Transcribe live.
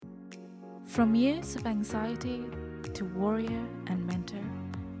From years of anxiety to warrior and mentor,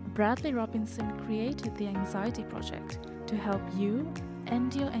 Bradley Robinson created the Anxiety Project to help you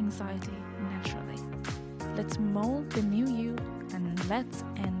end your anxiety naturally. Let's mold the new you and let's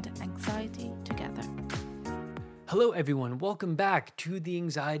end anxiety together. Hello, everyone. Welcome back to the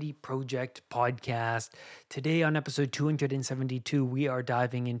Anxiety Project podcast. Today, on episode 272, we are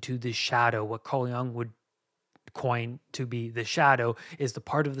diving into the shadow. What Carl Jung would coin to be the shadow is the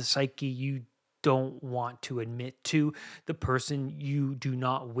part of the psyche you don't want to admit to, the person you do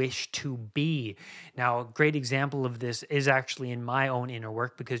not wish to be. Now, a great example of this is actually in my own inner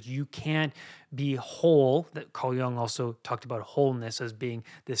work, because you can't be whole. That Carl Jung also talked about wholeness as being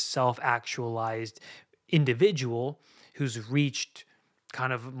this self-actualized individual who's reached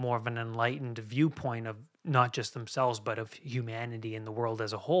kind of more of an enlightened viewpoint of not just themselves, but of humanity and the world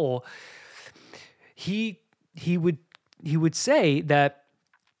as a whole. He would say that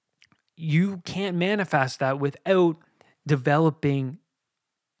you can't manifest that without developing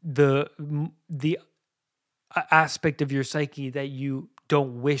the aspect of your psyche that you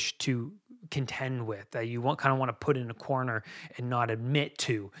don't wish to contend with, that you kind of want to put in a corner and not admit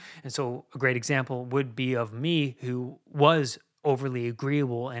to. And so a great example would be of me, who was overly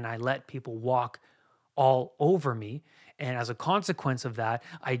agreeable, and I let people walk all over me. And as a consequence of that,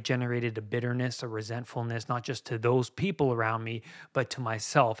 I generated a bitterness, a resentfulness, not just to those people around me, but to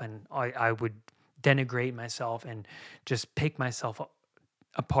myself. And I would denigrate myself and just pick myself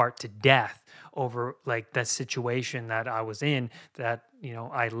apart to death over like that situation that I was in, that, you know,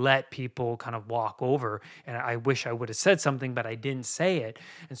 I let people kind of walk over. And I wish I would have said something, but I didn't say it.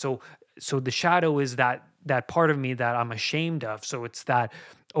 And so the shadow is that part of me that I'm ashamed of. So it's that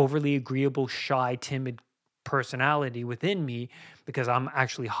overly agreeable, shy, timid personality within me, because I'm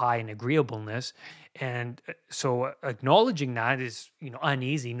actually high in agreeableness. And so acknowledging that is,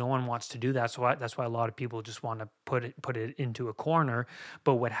 uneasy. No one wants to do that. So that's why a lot of people just want to put it into a corner.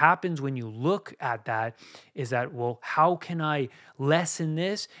 But what happens when you look at that is that, well, how can I lessen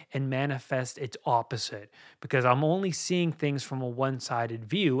this and manifest its opposite? Because I'm only seeing things from a one-sided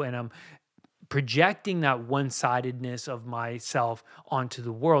view, and I'm projecting that one-sidedness of myself onto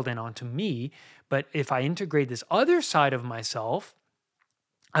the world and onto me. But if I integrate this other side of myself,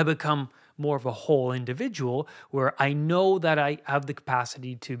 I become more of a whole individual, where I know that I have the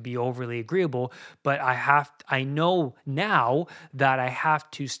capacity to be overly agreeable, but I know now that I have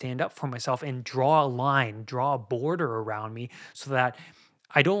to stand up for myself and draw a line, draw a border around me, so that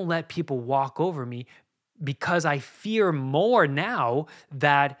I don't let people walk over me, because I fear more now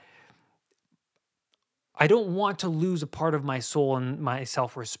that I don't want to lose a part of my soul and my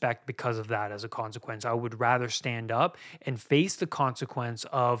self-respect because of that. As a consequence, I would rather stand up and face the consequence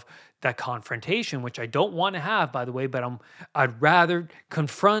of that confrontation, which I don't want to have, by the way, but I'd rather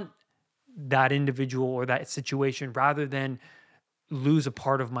confront that individual or that situation rather than lose a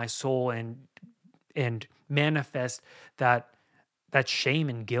part of my soul and manifest that shame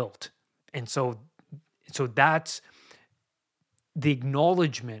and guilt. And so that's the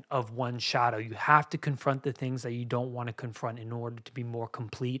acknowledgement of one's shadow. You have to confront the things that you don't want to confront in order to be more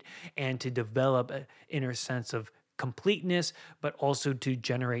complete and to develop an inner sense of completeness, but also to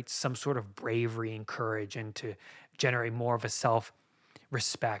generate some sort of bravery and courage, and to generate more of a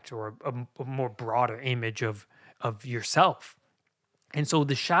self-respect or a more broader image of yourself. And so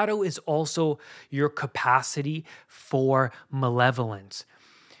the shadow is also your capacity for malevolence.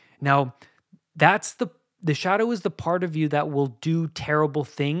 Now, that's the shadow is the part of you that will do terrible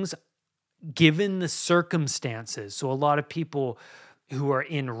things given the circumstances. So a lot of people who are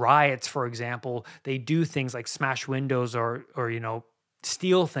in riots, for example, they do things like smash windows or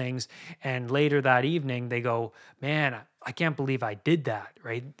steal things, and later that evening they go, "Man, I can't believe I did that,"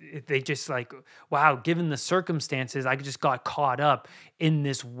 right? They just like, wow, given the circumstances, I just got caught up in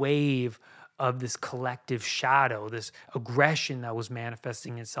this wave of this collective shadow, this aggression that was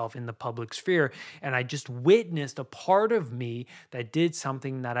manifesting itself in the public sphere. And I just witnessed a part of me that did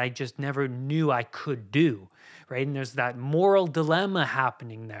something that I just never knew I could do, right? And there's that moral dilemma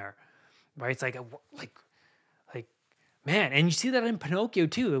happening there, right? It's like, man, and you see that in Pinocchio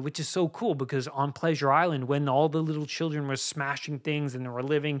too, which is so cool, because on Pleasure Island, when all the little children were smashing things and they were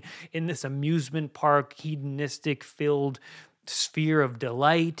living in this amusement park, hedonistic filled sphere of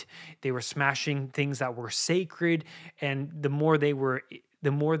delight, they were smashing things that were sacred. And the more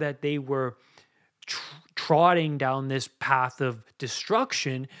that they were trotting down this path of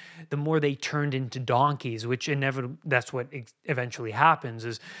destruction, the more they turned into donkeys, which inevitably, that's what eventually happens,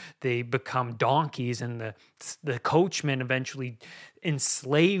 is they become donkeys, and the coachman eventually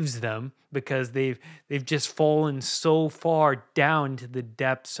enslaves them, because they've just fallen so far down to the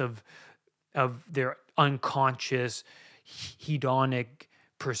depths of of their unconscious hedonic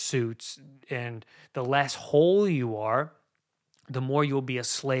pursuits. And the less whole you are, the more you'll be a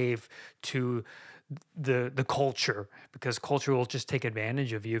slave to the culture, because culture will just take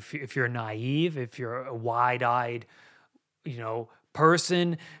advantage of you. If you're naive, if you're a wide-eyed,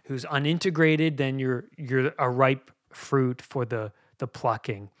 person who's unintegrated, then you're a ripe fruit for the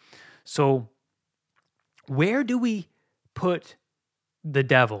plucking. So where do we put the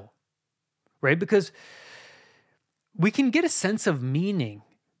devil, right? Because we can get a sense of meaning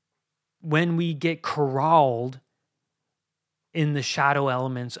when we get corralled in the shadow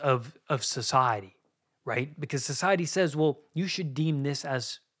elements of society, right? Because society says, well, you should deem this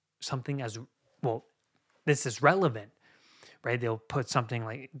as something as, well, this is relevant, right? They'll put something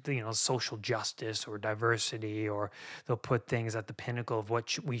like, social justice or diversity, or they'll put things at the pinnacle of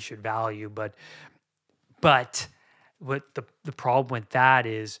what we should value. But what the problem with that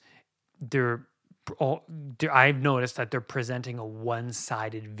is I've noticed that they're presenting a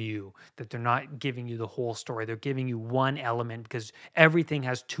one-sided view, that they're not giving you the whole story. They're giving you one element, because everything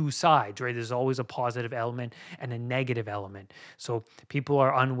has two sides, right? There's always a positive element and a negative element. So people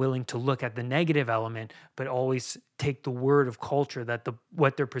are unwilling to look at the negative element, but always take the word of culture that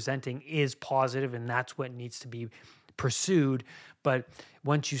what they're presenting is positive, and that's what needs to be pursued. But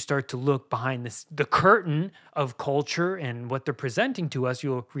once you start to look behind the curtain of culture and what they're presenting to us,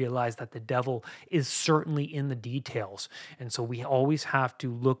 you'll realize that the devil is certainly in the details. And so we always have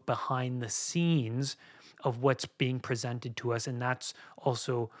to look behind the scenes of what's being presented to us. And that's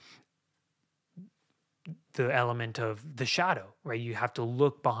also the element of the shadow, right? You have to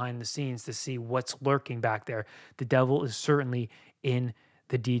look behind the scenes to see what's lurking back there. The devil is certainly in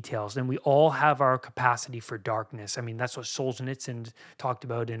the details, and we all have our capacity for darkness. I mean, that's what Solzhenitsyn talked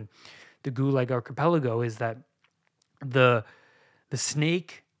about in the Gulag Archipelago, is that the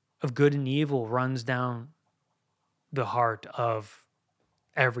snake of good and evil runs down the heart of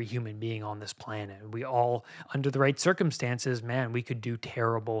every human being on this planet. We all, under the right circumstances, man, we could do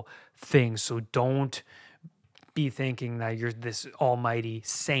terrible things. So don't be thinking that you're this almighty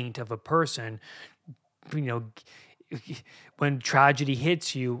saint of a person. When tragedy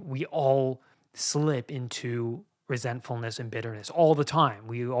hits you, we all slip into resentfulness and bitterness all the time.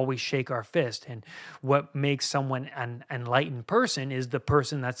 We always shake our fist. And what makes someone an enlightened person is the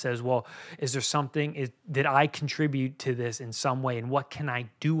person that says, well, is there something, did I contribute to this in some way? And what can I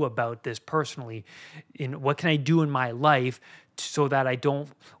do about this personally? What can I do in my life so that I don't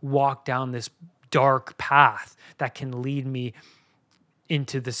walk down this dark path that can lead me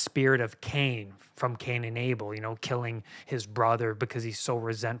into the spirit of Cain, from Cain and Abel, killing his brother because he's so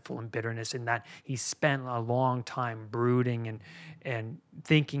resentful and bitterness, and that he spent a long time brooding and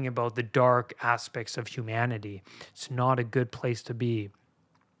thinking about the dark aspects of humanity. It's not a good place to be.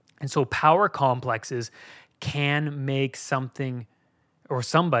 And so power complexes can make something or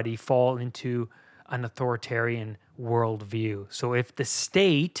somebody fall into an authoritarian worldview. So if the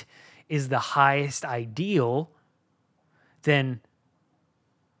state is the highest ideal, then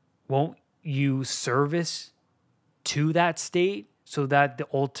won't you service to that state so that the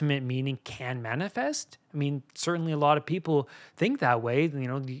ultimate meaning can manifest? I mean, certainly a lot of people think that way.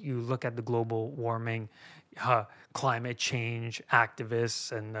 You look at the global warming, climate change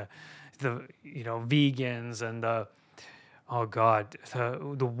activists, and the vegans, and the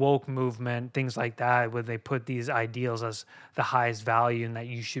woke movement, things like that, where they put these ideals as the highest value and that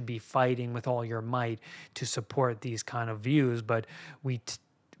you should be fighting with all your might to support these kind of views. But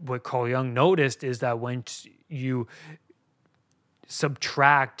what Carl Jung noticed is that when you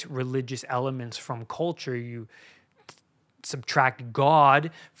subtract religious elements from culture, you subtract God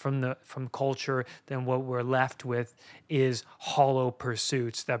from culture, then what we're left with is hollow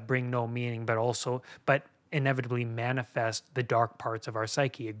pursuits that bring no meaning, but inevitably manifest the dark parts of our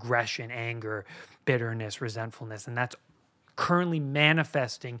psyche: aggression, anger, bitterness, resentfulness. And that's currently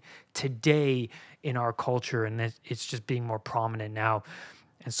manifesting today in our culture, and it's just being more prominent now.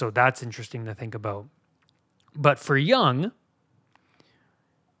 And so that's interesting to think about. But for Jung,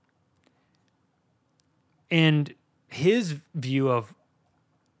 and his view of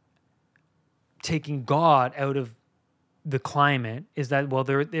taking God out of the climate, is that, well,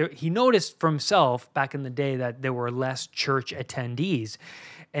 he noticed for himself back in the day that there were less church attendees.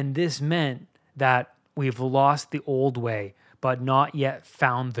 And this meant that we've lost the old way, but not yet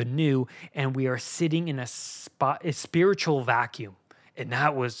found the new. And we are sitting in a spiritual vacuum. And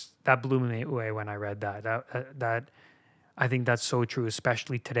that blew me away when I read that. I think that's so true,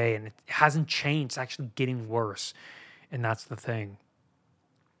 especially today. And it hasn't changed. It's actually getting worse. And that's the thing.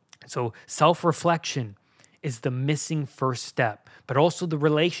 So self-reflection is the missing first step, but also the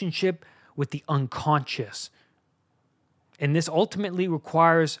relationship with the unconscious. And this ultimately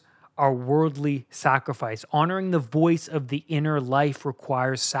requires our worldly sacrifice. Honoring the voice of the inner life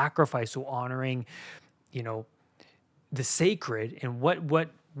requires sacrifice. So honoring, you know, the sacred and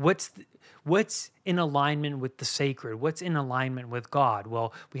what's in alignment with the sacred, what's in alignment with God.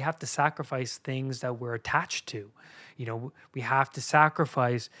 Well, we have to sacrifice things that we're attached to. We have to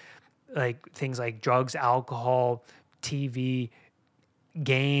sacrifice like things like drugs, alcohol, TV,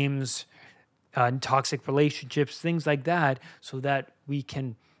 games, toxic relationships, things like that, so that we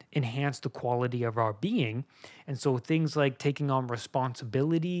can enhance the quality of our being. And so things like taking on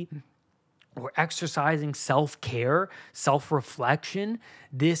responsibility or exercising self-care, self-reflection,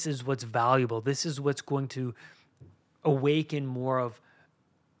 this is what's valuable. This is what's going to awaken more of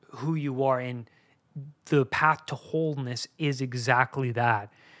who you are. And the path to wholeness is exactly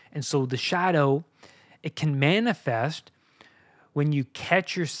that. And so the shadow, it can manifest when you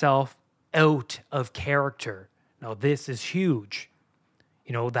catch yourself out of character. Now, this is huge.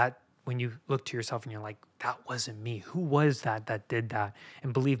 That when you look to yourself and you're like, that wasn't me. Who was that did that?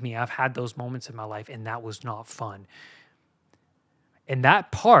 And believe me, I've had those moments in my life, and that was not fun. And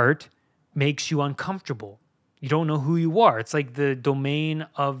that part makes you uncomfortable. You don't know who you are. It's like the domain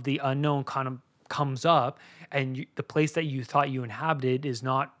of the unknown kind of comes up, and the place that you thought you inhabited is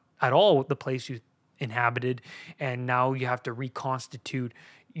not at all the place you inhabited. And now you have to reconstitute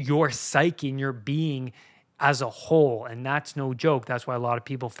your psyche and your being as a whole. And that's no joke. That's why a lot of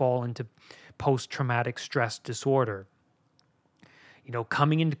people fall into post-traumatic stress disorder.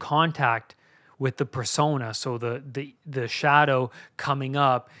 Coming into contact with the persona. So the shadow coming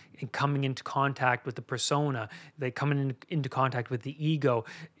up and coming into contact with the persona, they coming into contact with the ego,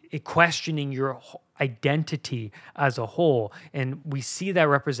 questioning your identity as a whole. And we see that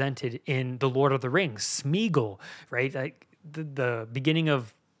represented in The Lord of the Rings, Smeagol, right? Like the beginning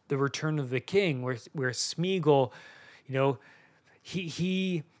of The Return of the King, where Smeagol,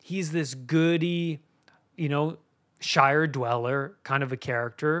 he's this goody, Shire dweller kind of a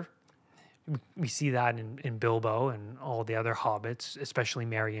character. We see that in Bilbo and all the other hobbits, especially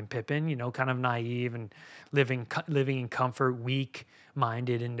Merry and Pippin, kind of naive and living in comfort,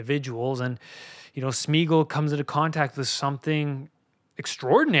 weak-minded individuals. And, Smeagol comes into contact with something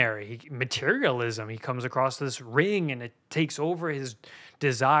extraordinary, materialism. He comes across this ring and it takes over his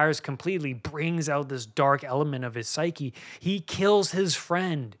desires completely, brings out this dark element of his psyche. He kills his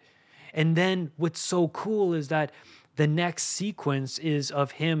friend. And then what's so cool is that the next sequence is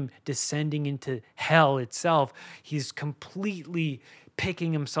of him descending into hell itself. He's completely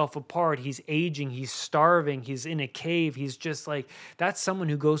picking himself apart. He's aging. He's starving. He's in a cave. He's just like, that's someone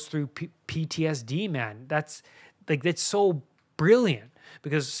who goes through PTSD, man. That's so brilliant,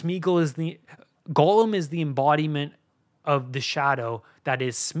 because Gollum is the embodiment of the shadow that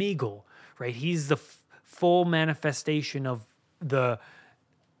is Smeagol, right? He's the full manifestation of the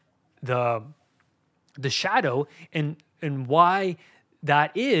shadow. And why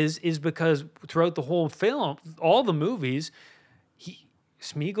that is because throughout the whole film, all the movies,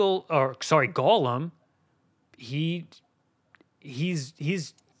 Gollum,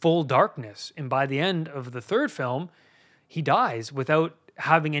 he's full darkness. And by the end of the third film, he dies without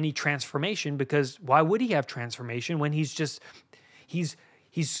having any transformation, because why would he have transformation when he's a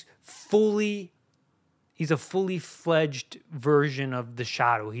fully fledged version of the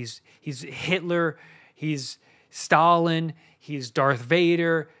shadow. He's Hitler, he's Stalin, he's Darth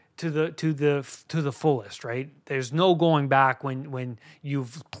Vader to the fullest, right? There's no going back when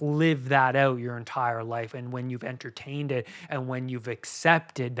you've lived that out your entire life, and when you've entertained it, and when you've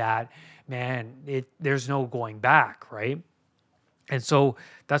accepted that, man, there's no going back, right? And so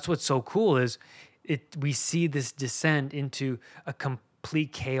that's what's so cool is we see this descent into a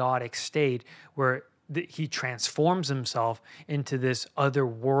complete chaotic state where he transforms himself into this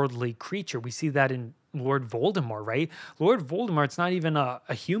otherworldly creature. We see that in Lord Voldemort, right? Lord Voldemort's not even a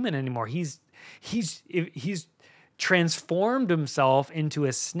human anymore. He's transformed himself into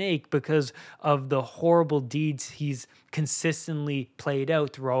a snake because of the horrible deeds he's consistently played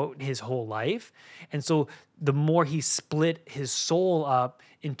out throughout his whole life. And so the more he split his soul up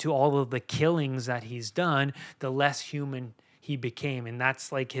into all of the killings that he's done, the less human he became. And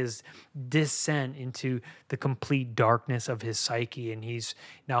that's like his descent into the complete darkness of his psyche. And he's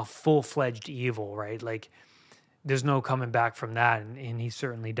now full-fledged evil, right? Like there's no coming back from that. And he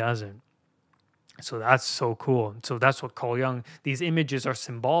certainly doesn't. So that's so cool. So that's what Carl Jung, these images are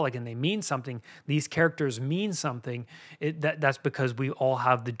symbolic and they mean something. These characters mean something. That's because we all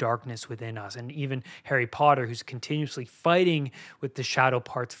have the darkness within us. And even Harry Potter, who's continuously fighting with the shadow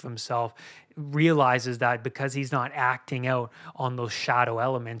parts of himself, realizes that because he's not acting out on those shadow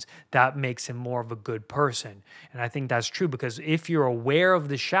elements, that makes him more of a good person. And I think that's true, because if you're aware of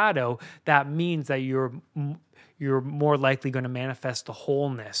the shadow, that means that you're more likely going to manifest the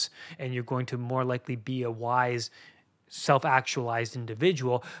wholeness, and you're going to more likely be a wise, self-actualized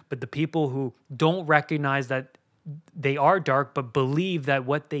individual. But the people who don't recognize that they are dark but believe that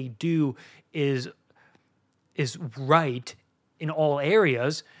what they do is right in all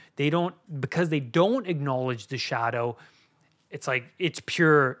areas, they don't, because they don't acknowledge the shadow, it's like it's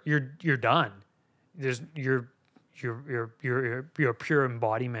pure, you're done. There's you're a pure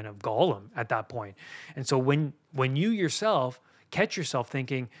embodiment of Gollum at that point. And so when you yourself catch yourself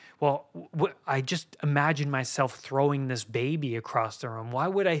thinking, well, I just imagine myself throwing this baby across the room. Why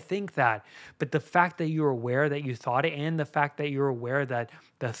would I think that? But the fact that you're aware that you thought it, and the fact that you're aware that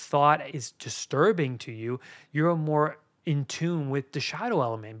the thought is disturbing to you, you're more in tune with the shadow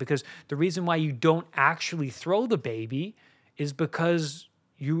element. Because the reason why you don't actually throw the baby is because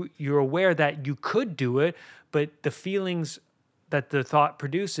you're aware that you could do it, but the feelings that the thought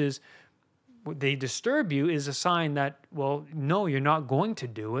produces, they disturb you, is a sign that, well, no, you're not going to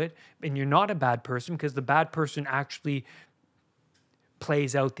do it, and you're not a bad person, because the bad person actually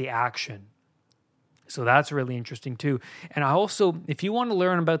plays out the action. So that's really interesting too. And I also, if you want to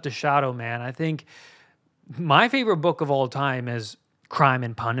learn about the shadow, man, I think my favorite book of all time is Crime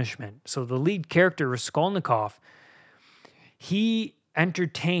and Punishment. So the lead character, Raskolnikov, he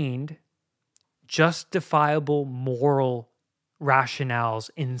entertained justifiable moral rationales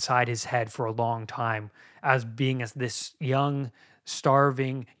inside his head for a long time, as being as this young,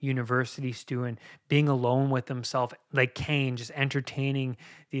 starving university student, being alone with himself, like Cain, just entertaining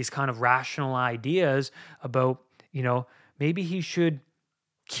these kind of rational ideas about, maybe he should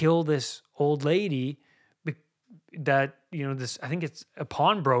kill this old lady that, this, I think it's a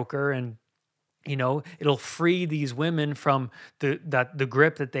pawnbroker, and it'll free these women from the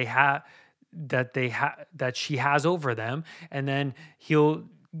grip that that she has over them, and then he'll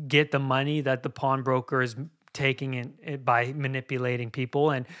get the money that the pawnbroker is taking in by manipulating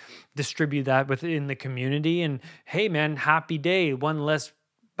people, and distribute that within the community. And hey, man, happy day, one less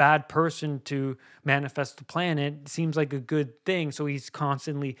bad person to manifest the planet. Seems like a good thing. So he's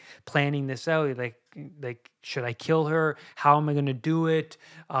constantly planning this out, like should I kill her? How am I going to do it?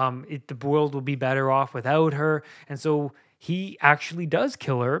 The world will be better off without her. And so he actually does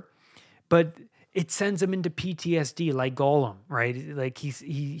kill her, but it sends him into PTSD, like Gollum, right? Like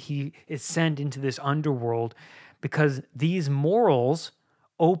he is sent into this underworld because these morals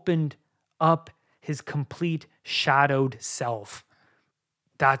opened up his complete shadowed self.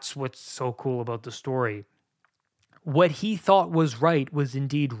 That's what's so cool about the story. What he thought was right was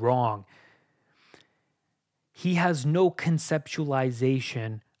indeed wrong. He has no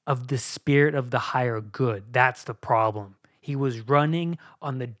conceptualization of the spirit of the higher good. That's the problem. He was running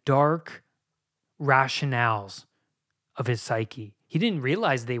on the dark rationales of his psyche. He didn't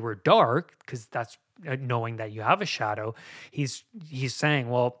realize they were dark, because that's knowing that you have a shadow. He's saying,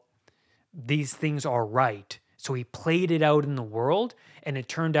 well, these things are right. So he played it out in the world, and it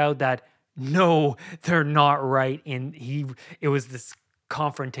turned out that no, they're not right. And it was this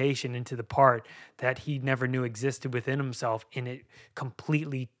confrontation into the part that he never knew existed within himself, and it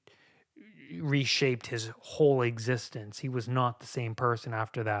completely reshaped his whole existence. He was not the same person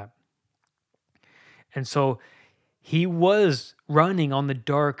after that. And so he was running on the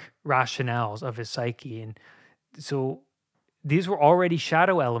dark rationales of his psyche. And so these were already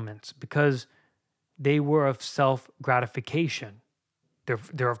shadow elements, because they were of self-gratification.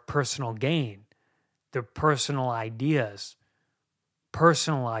 They're of personal gain. They're personal ideas.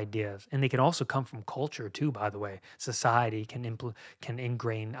 And they can also come from culture too, by the way. Society can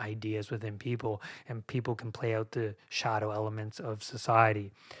ingrain ideas within people, and people can play out the shadow elements of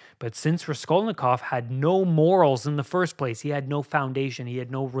society. But since Raskolnikov had no morals in the first place, he had no foundation, he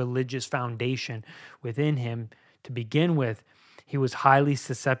had no religious foundation within him to begin with, he was highly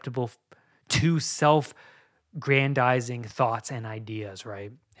susceptible to self-grandizing thoughts and ideas,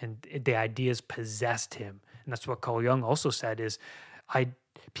 right? And the ideas possessed him. And that's what Carl Jung also said is,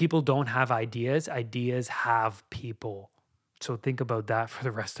 people don't have ideas have people. So think about that for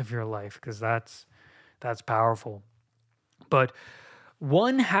the rest of your life, because that's powerful. But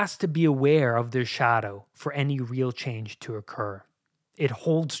one has to be aware of their shadow for any real change to occur. It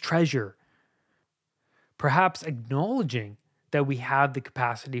holds treasure. Perhaps acknowledging that we have the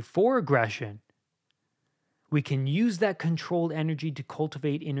capacity for aggression We can use that controlled energy to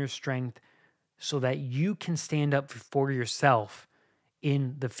cultivate inner strength so that you can stand up for yourself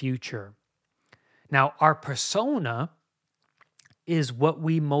in the future. Now, our persona is what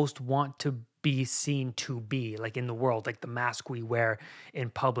we most want to be seen to be, like in the world, like the mask we wear in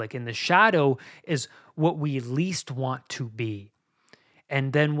public. And the shadow is what we least want to be.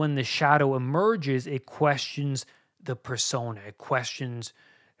 And then when the shadow emerges, it questions the persona, it questions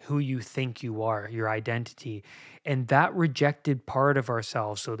who you think you are, your identity. And that rejected part of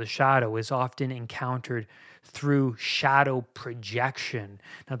ourselves, so the shadow, is often encountered through shadow projection.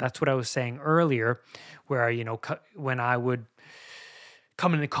 Now, that's what I was saying earlier, where, when I would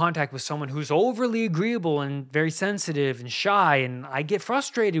come into contact with someone who's overly agreeable and very sensitive and shy, and I get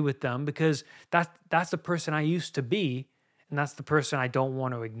frustrated with them because that's the person I used to be, and that's the person I don't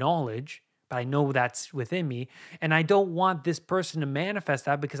want to acknowledge, but I know that's within me, and I don't want this person to manifest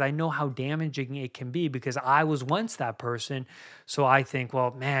that because I know how damaging it can be because I was once that person. So I think,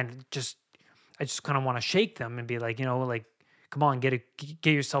 well, man, I just kind of want to shake them and be like, like, come on, get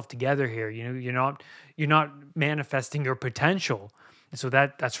yourself together here. You're not manifesting your potential. And so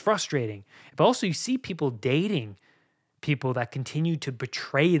that's frustrating. But also you see people dating people that continue to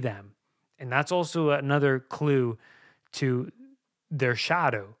betray them. And that's also another clue to their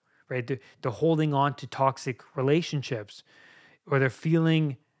shadow, right? They're holding on to toxic relationships, or they're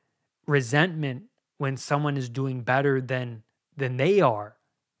feeling resentment when someone is doing better than they are.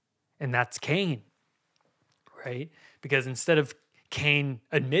 And that's Cain, right? Because instead of Cain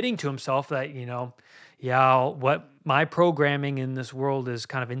admitting to himself that, what my programming in this world is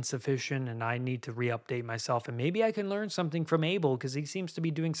kind of insufficient and I need to re-update myself, and maybe I can learn something from Abel because he seems to be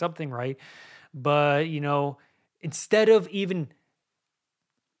doing something right. But, instead of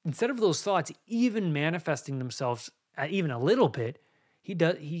those thoughts even manifesting themselves even a little bit,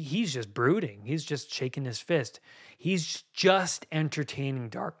 he's just brooding. He's just shaking his fist. He's just entertaining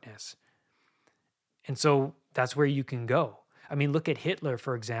darkness. And so that's where you can go. I mean, look at Hitler,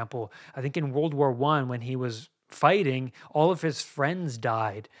 for example. I think in World War I, when he was fighting, all of his friends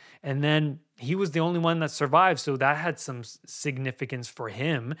died. And then he was the only one that survived. So that had some significance for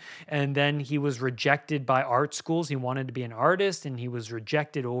him. And then he was rejected by art schools. He wanted to be an artist, and he was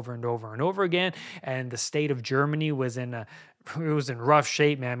rejected over and over and over again. And the state of Germany was in rough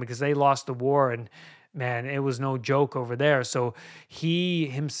shape, man, because they lost the war, and man, it was no joke over there. So he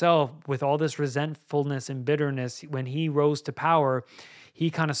himself, with all this resentfulness and bitterness, when he rose to power, he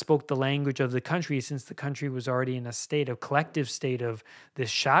kind of spoke the language of the country, since the country was already in a collective state of this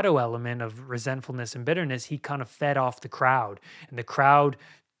shadow element of resentfulness and bitterness. He kind of fed off the crowd, and the crowd,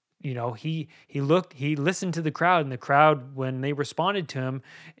 he listened to the crowd, and the crowd, when they responded to him,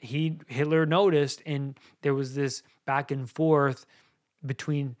 Hitler noticed, and there was this back and forth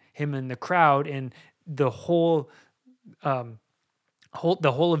between him and the crowd, and the whole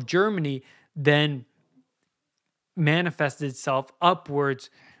of Germany then manifested itself upwards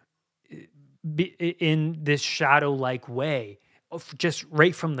in this shadow-like way, just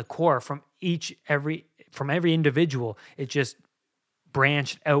right from the core, from every individual. It just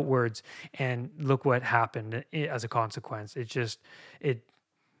branched outwards, and look what happened as a consequence. It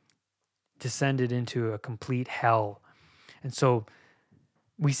descended into a complete hell. And so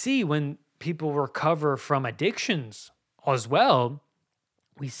we see when people recover from addictions as well,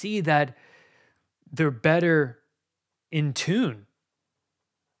 we see that they're better in tune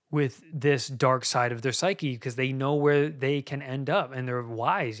with this dark side of their psyche because they know where they can end up, and they're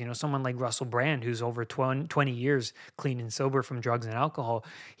wise. Someone like Russell Brand, who's over 20 years clean and sober from drugs and alcohol,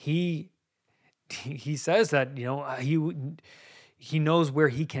 he says that, he knows where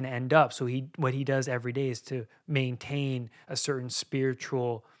he can end up. So what he does every day is to maintain a certain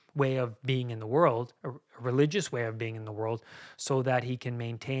spiritual way of being in the world, a religious way of being in the world, so that he can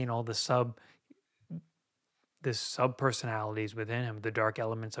maintain all the sub personalities within him, the dark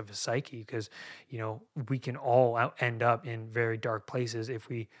elements of his psyche, because we can all end up in very dark places if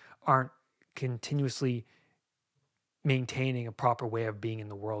we aren't continuously maintaining a proper way of being in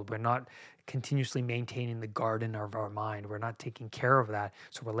the world. We're not continuously maintaining the garden of our mind. We're not taking care of that.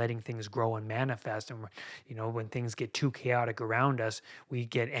 So we're letting things grow and manifest. And when things get too chaotic around us, we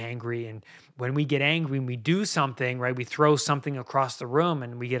get angry. And when we get angry and we do something, right, we throw something across the room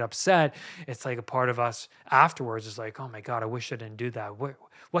and we get upset. It's like a part of us afterwards is like, oh my God, I wish I didn't do that.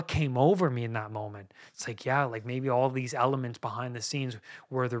 What came over me in that moment? It's like, yeah, like maybe all these elements behind the scenes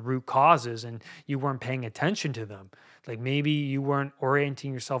were the root causes and you weren't paying attention to them. Like maybe you weren't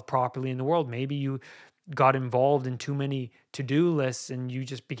orienting yourself properly in the world. Maybe you got involved in too many to-do lists and you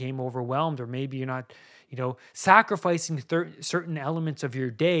just became overwhelmed, or maybe you're not, sacrificing certain elements of your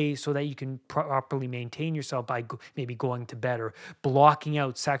day so that you can properly maintain yourself by maybe going to bed, or blocking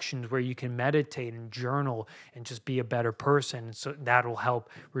out sections where you can meditate and journal and just be a better person. So that'll help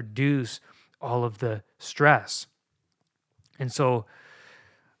reduce all of the stress. And so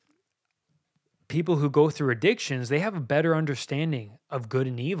people who go through addictions, they have a better understanding of good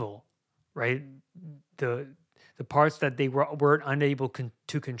and evil, right? The parts that they weren't unable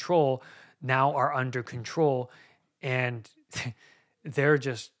to control now are under control, and they're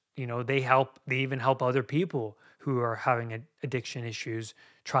just, they even help other people who are having addiction issues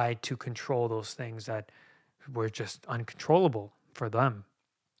try to control those things that were just uncontrollable for them.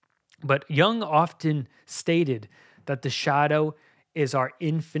 But Jung often stated that the shadow is our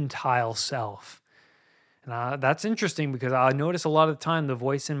infantile self. And that's interesting, because I notice a lot of the time the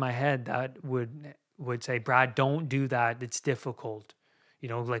voice in my head that would say, Brad, don't do that. It's difficult.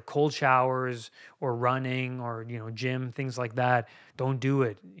 Like cold showers or running or, gym, things like that. Don't do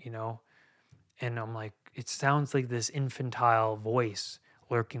it, And I'm like, it sounds like this infantile voice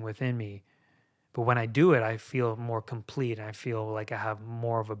lurking within me. But when I do it, I feel more complete, and I feel like I have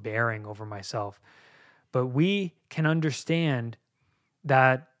more of a bearing over myself. But we can understand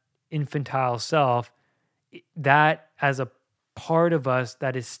that infantile self, that as a part of us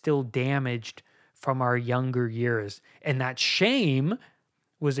that is still damaged from our younger years. And that shame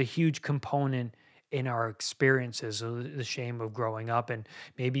was a huge component in our experiences, so the shame of growing up. And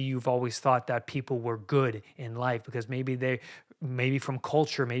maybe you've always thought that people were good in life because maybe from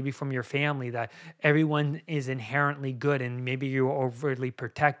culture, maybe from your family, that everyone is inherently good, and maybe you were overly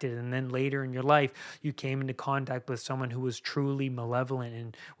protected. And then later in your life, you came into contact with someone who was truly malevolent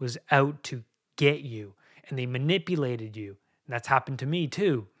and was out to get you, and they manipulated you. And that's happened to me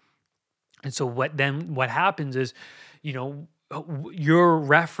too. And so what happens is, your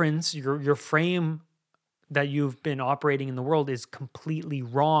reference, your frame that you've been operating in the world is completely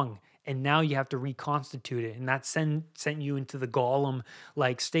wrong. And now you have to reconstitute it. And that sent you into the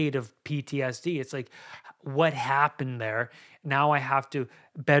Gollum-like state of PTSD. It's like, what happened there? Now I have to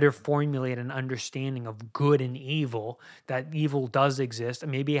better formulate an understanding of good and evil, that evil does exist.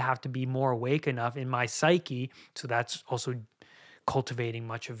 And maybe I have to be more awake enough in my psyche. So that's also cultivating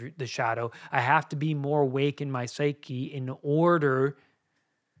much of the shadow. I have to be more awake in my psyche in order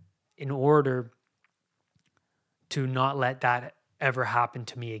to not let that ever happen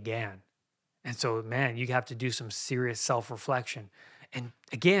to me again. And so, man, you have to do some serious self-reflection. And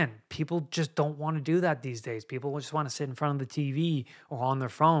again, people just don't want to do that these days. People just want to sit in front of the TV or on their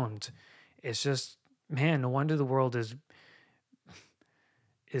phones. It's just, man, no wonder the world is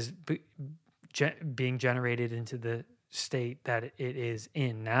being generated into the state that it is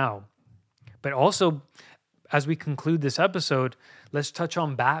in now. But also, as we conclude this episode, let's touch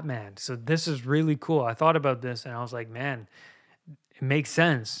on Batman. So this is really cool. I thought about this and I was like, man, it makes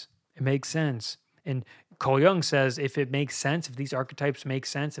sense. It makes sense. And Carl Jung says, if it makes sense, if these archetypes make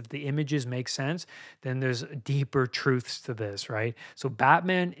sense, if the images make sense, then there's deeper truths to this, right? So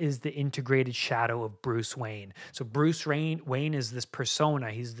Batman is the integrated shadow of Bruce Wayne. So Bruce Wayne is this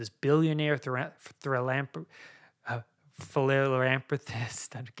persona. He's this billionaire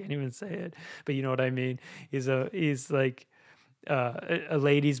philanthropist. I can't even say it, but you know what I mean. He's like a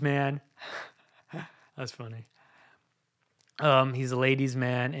ladies' man. That's funny. He's a ladies'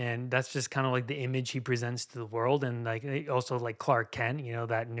 man, and that's just kind of like the image he presents to the world. And like also like Clark Kent,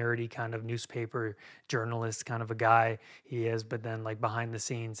 that nerdy kind of newspaper journalist kind of a guy he is. But then like behind the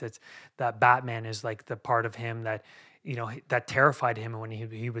scenes, it's that Batman is like the part of him that that terrified him when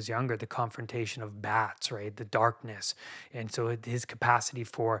he was younger, the confrontation of bats, right? The darkness. And so his capacity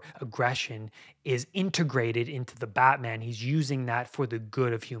for aggression is integrated into the Batman. He's using that for the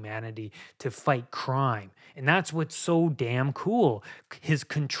good of humanity to fight crime. And that's what's so damn cool. His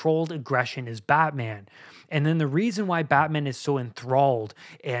controlled aggression is Batman. And then the reason why Batman is so enthralled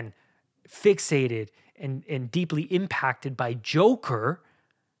and fixated and deeply impacted by Joker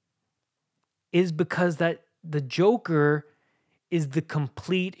is because that the Joker is the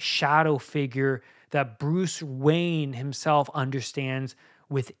complete shadow figure that Bruce Wayne himself understands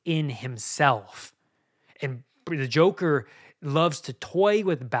within himself. And the Joker loves to toy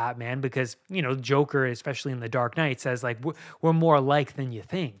with Batman because, Joker, especially in The Dark Knight, says like, we're more alike than you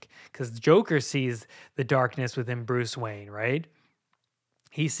think. Because the Joker sees the darkness within Bruce Wayne, right?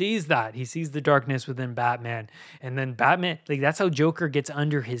 He sees that. He sees the darkness within Batman. And then Batman, like that's how Joker gets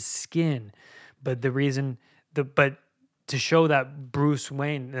under his skin. But but to show that Bruce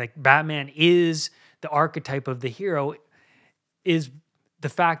Wayne, like Batman is the archetype of the hero, is the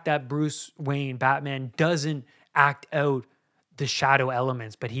fact that Bruce Wayne, Batman, doesn't act out the shadow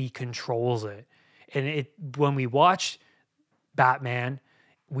elements, but he controls it. And when we watch Batman,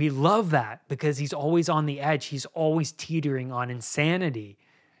 we love that because he's always on the edge. He's always teetering on insanity.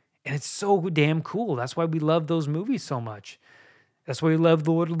 And it's so damn cool. That's why we love those movies so much. That's why we love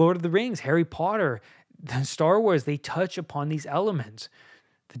the Lord of the Rings, Harry Potter, the Star Wars. They touch upon these elements.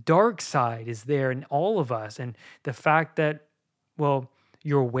 The dark side is there in all of us. And the fact that, well,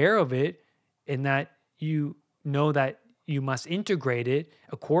 you're aware of it and that you know that you must integrate it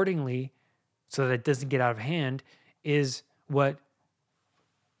accordingly so that it doesn't get out of hand is what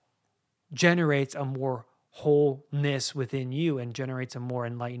generates a more wholeness within you and generates a more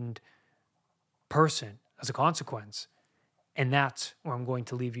enlightened person as a consequence. And that's where I'm going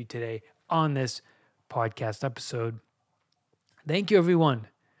to leave you today on this podcast episode. Thank you, everyone.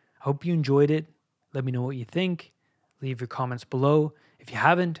 I hope you enjoyed it. Let me know what you think. Leave your comments below. If you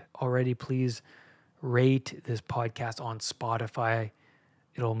haven't already, please rate this podcast on Spotify.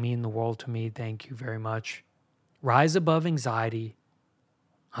 It'll mean the world to me. Thank you very much. Rise above anxiety.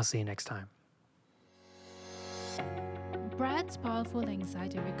 I'll see you next time. Brad's Powerful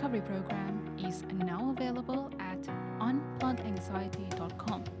Anxiety Recovery Program is now available at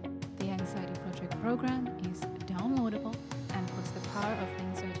unpluganxiety.com. The Anxiety Project program is downloadable and puts the power of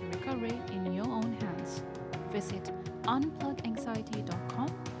anxiety recovery in your own hands. Visit unpluganxiety.com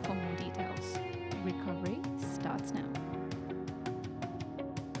for more details. Recovery